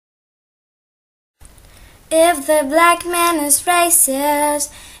If the black man is racist,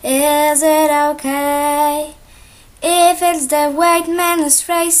 is it okay? If it's the white man is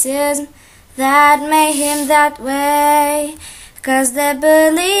racist, that made him that way. 'Cause they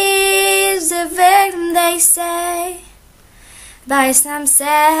believe the victim, they say. By some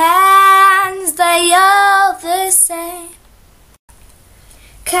sense, they all the same.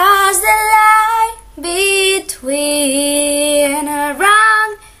 'Cause the line between wrong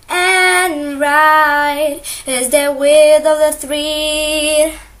and right is the width of the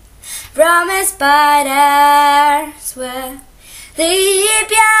thread promised by their swear. The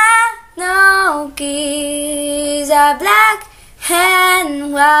piano keys are black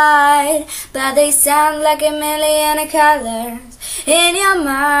and white, but they sound like a million colors in your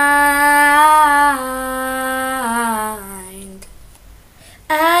mind.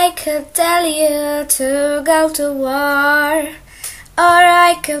 I could tell you to go to war, or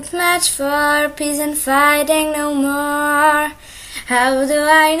I could march for peace and fighting no more. How do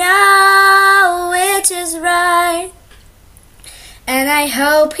I know which is right? And I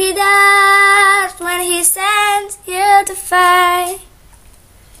hope he does when he sends you to fight.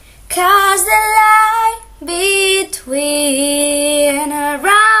 'Cause the line between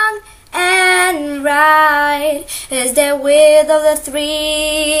wrong and right is the width of the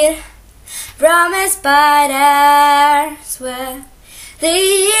thread promised by their swear. The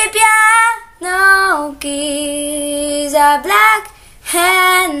piano keys are black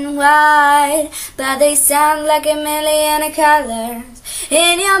and white, but they sound like a million colors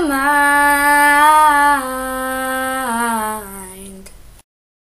in your mind.